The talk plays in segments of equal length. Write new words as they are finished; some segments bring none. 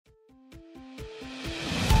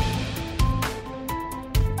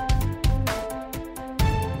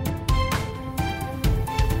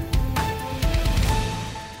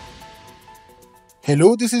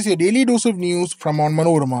Hello, this is your daily dose of news from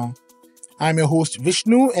Onmanorama. I'm your host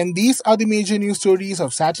Vishnu, and these are the major news stories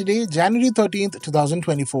of Saturday, January 13th,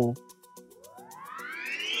 2024.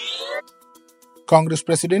 Congress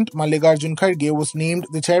President Mallikarjun Kharge was named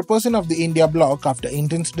the chairperson of the India bloc after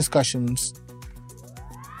intense discussions.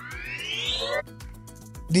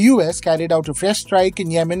 The US carried out a fresh strike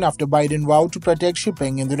in Yemen after Biden vowed to protect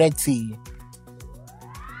shipping in the Red Sea.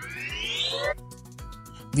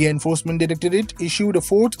 The Enforcement Directorate issued a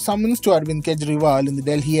fourth summons to Arvind Kejriwal in the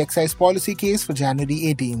Delhi excise policy case for January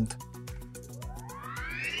 18th.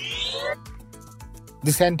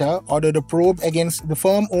 The centre ordered a probe against the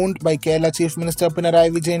firm owned by Kerala Chief Minister Pinarayi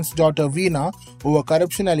Vijayan's daughter Veena over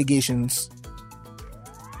corruption allegations.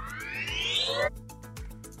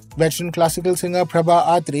 Veteran classical singer Prabha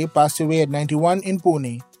Atre passed away at 91 in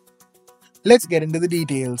Pune. Let's get into the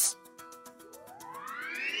details.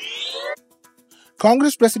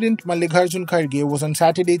 Congress President Mallikarjun Kharge was on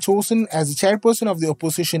Saturday chosen as the chairperson of the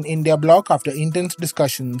opposition India bloc after intense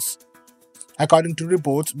discussions. According to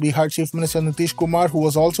reports, Bihar Chief Minister Nitish Kumar, who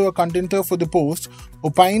was also a contender for the post,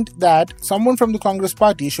 opined that someone from the Congress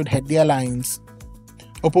party should head the alliance.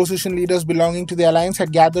 Opposition leaders belonging to the alliance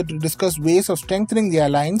had gathered to discuss ways of strengthening the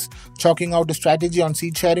alliance, chalking out a strategy on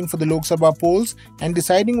seat sharing for the Lok Sabha polls, and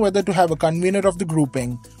deciding whether to have a convener of the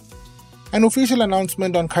grouping. An official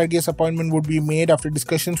announcement on Kharge's appointment would be made after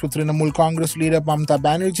discussions with Trinamool Congress leader Mamata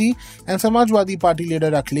Banerjee and Samajwadi Party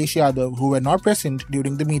leader Akhilesh Yadav, who were not present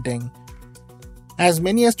during the meeting. As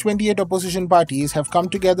many as 28 opposition parties have come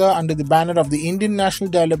together under the banner of the Indian National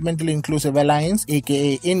Developmental Inclusive Alliance,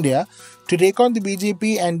 aka India, to take on the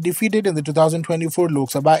BJP and defeat it in the 2024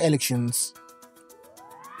 Lok Sabha elections.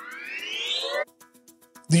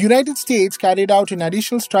 The United States carried out an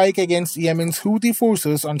additional strike against Yemen's Houthi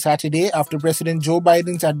forces on Saturday after President Joe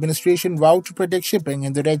Biden's administration vowed to protect shipping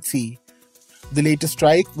in the Red Sea. The latest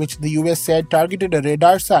strike, which the US said targeted a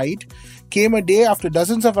radar site, came a day after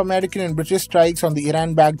dozens of American and British strikes on the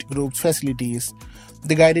Iran-backed group's facilities.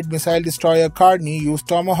 The guided missile destroyer Karni used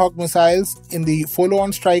Tomahawk missiles in the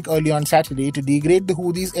follow-on strike early on Saturday to degrade the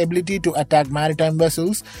Houthis' ability to attack maritime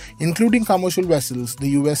vessels, including commercial vessels, the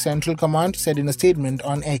US Central Command said in a statement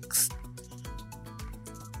on X.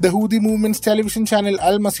 The Houthi movement's television channel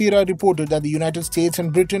Al Masirah reported that the United States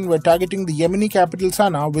and Britain were targeting the Yemeni capital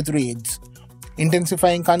Sana'a with raids.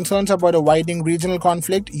 Intensifying concerns about a widening regional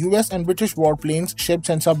conflict, US and British warplanes, ships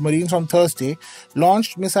and submarines on Thursday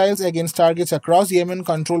launched missiles against targets across Yemen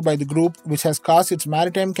controlled by the group, which has cast its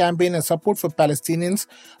maritime campaign as support for Palestinians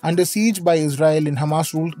under siege by Israel in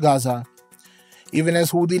Hamas-ruled Gaza. Even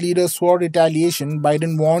as Houthi leaders swore retaliation,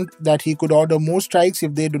 Biden warned that he could order more strikes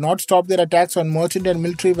if they do not stop their attacks on merchant and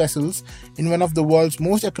military vessels in one of the world's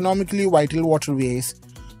most economically vital waterways.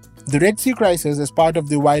 The Red Sea crisis is part of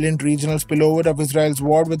the violent regional spillover of Israel's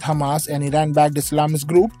war with Hamas, an Iran-backed Islamist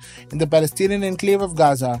group, in the Palestinian enclave of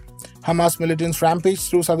Gaza. Hamas militants rampaged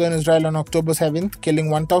through southern Israel on October 7th,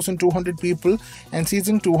 killing 1,200 people and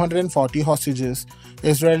seizing 240 hostages.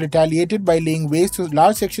 Israel retaliated by laying waste to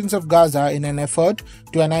large sections of Gaza in an effort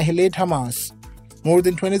to annihilate Hamas. More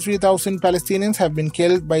than 23,000 Palestinians have been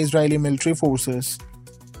killed by Israeli military forces.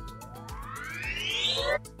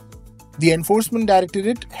 The Enforcement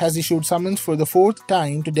Directorate has issued summons for the fourth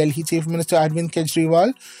time to Delhi Chief Minister Arvind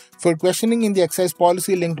Kejriwal for questioning in the excise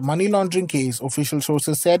policy-linked money laundering case, official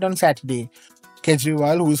sources said on Saturday.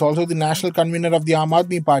 Kejriwal, who is also the national convener of the Aam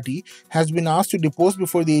Aadmi Party, has been asked to depose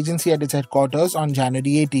before the agency at its headquarters on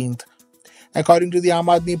January 18th. According to the Aam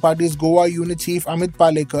Aadmi Party's Goa unit chief Amit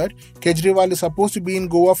Palekar, Kejriwal is supposed to be in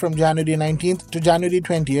Goa from January 19th to January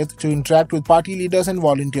 20th to interact with party leaders and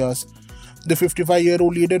volunteers. The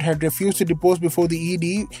 55-year-old leader had refused to depose before the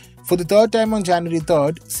ED for the third time on January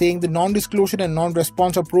 3rd, saying the non-disclosure and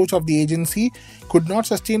non-response approach of the agency could not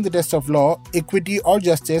sustain the test of law, equity or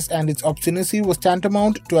justice, and its obstinacy was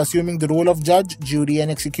tantamount to assuming the role of judge, jury and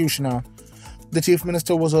executioner. The Chief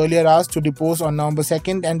Minister was earlier asked to depose on November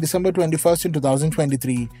 2nd and December 21st in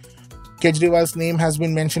 2023. Kejriwal's name has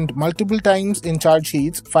been mentioned multiple times in charge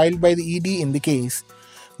sheets filed by the ED in the case.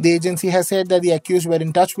 The agency has said that the accused were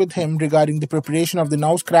in touch with him regarding the preparation of the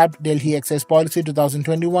now-scrapped Delhi Excise Policy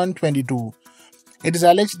 2021-22. It is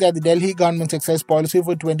alleged that the Delhi government's excise policy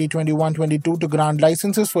for 2021-22 to grant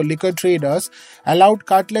licenses for liquor traders allowed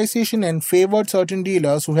cartelization and favoured certain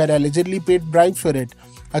dealers who had allegedly paid bribes for it,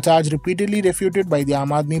 a charge repeatedly refuted by the Aam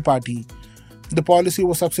Aadmi Party. The policy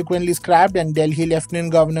was subsequently scrapped and Delhi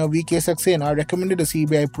Lieutenant Governor V.K. Saxena recommended a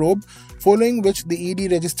CBI probe, following which the ED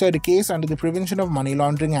registered a case under the Prevention of Money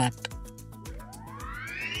Laundering Act.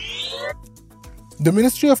 The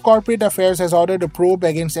Ministry of Corporate Affairs has ordered a probe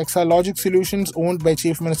against Exalogic Solutions owned by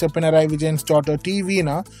Chief Minister Pinarayi Vijayan's daughter T.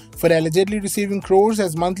 Veena for allegedly receiving crores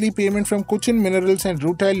as monthly payment from Cochin Minerals and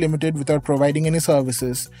Rutile Limited without providing any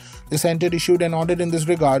services. The centre issued an order in this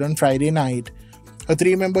regard on Friday night. A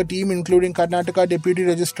three-member team including Karnataka Deputy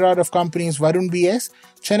Registrar of Companies Varun B.S.,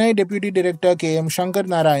 Chennai Deputy Director K.M. Shankar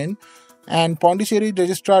Narayan, and Pondicherry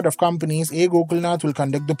Registrar of Companies A. Gokulnath will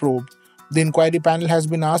conduct the probe. The inquiry panel has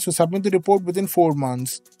been asked to submit the report within 4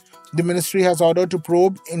 months. The ministry has ordered to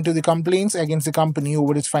probe into the complaints against the company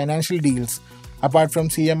over its financial deals. Apart from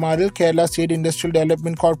CMRL, Kerala State Industrial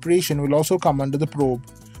Development Corporation will also come under the probe.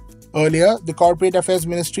 Earlier, the Corporate Affairs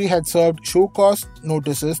Ministry had served show-cause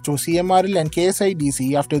notices to CMRL and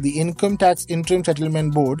KSIDC after the Income Tax Interim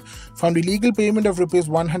Settlement Board found illegal payment of Rs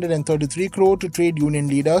 133 crore to trade union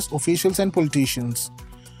leaders, officials and politicians.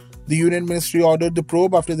 The Union Ministry ordered the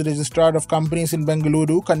probe after the Registrar of Companies in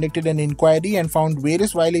Bengaluru conducted an inquiry and found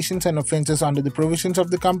various violations and offences under the provisions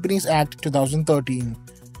of the Companies Act 2013.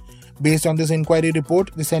 Based on this inquiry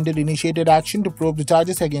report, the centre initiated action to probe the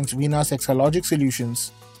charges against Veena's Exalogic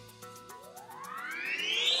Solutions.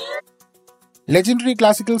 Legendary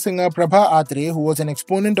classical singer Prabha Atre, who was an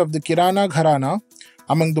exponent of the Kirana Gharana,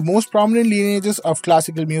 among the most prominent lineages of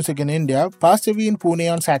classical music in India, passed away in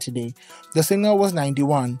Pune on Saturday. The singer was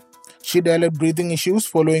 91. She developed breathing issues,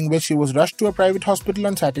 following which she was rushed to a private hospital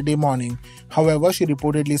on Saturday morning. However, she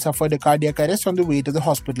reportedly suffered a cardiac arrest on the way to the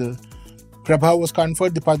hospital. Prabha was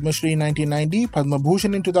conferred the Padma Shri in 1990, Padma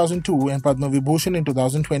Bhushan in 2002 and Padma Vibhushan in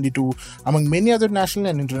 2022, among many other national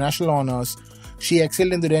and international honours. She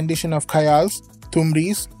excelled in the rendition of khayals,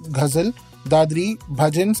 thumris, ghazal, dadri,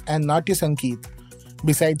 bhajans and natya sangeet.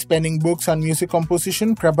 Besides penning books on music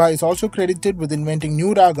composition, Prabha is also credited with inventing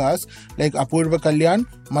new ragas like Apurva Kalyan,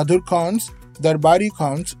 Madhur Khans, Darbari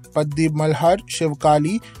Khans, Paddi Malhar,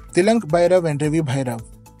 Shivkali, Tilank Bhairav and Ravi Bhairav.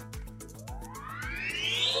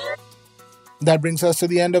 That brings us to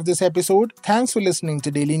the end of this episode. Thanks for listening to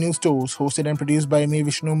Daily News Tours, hosted and produced by me,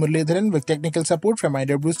 Vishnu Muralidharan, with technical support from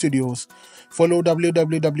IW Studios. Follow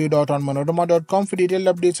www.onmanorama.com for detailed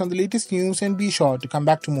updates on the latest news and be sure to come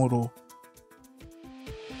back tomorrow.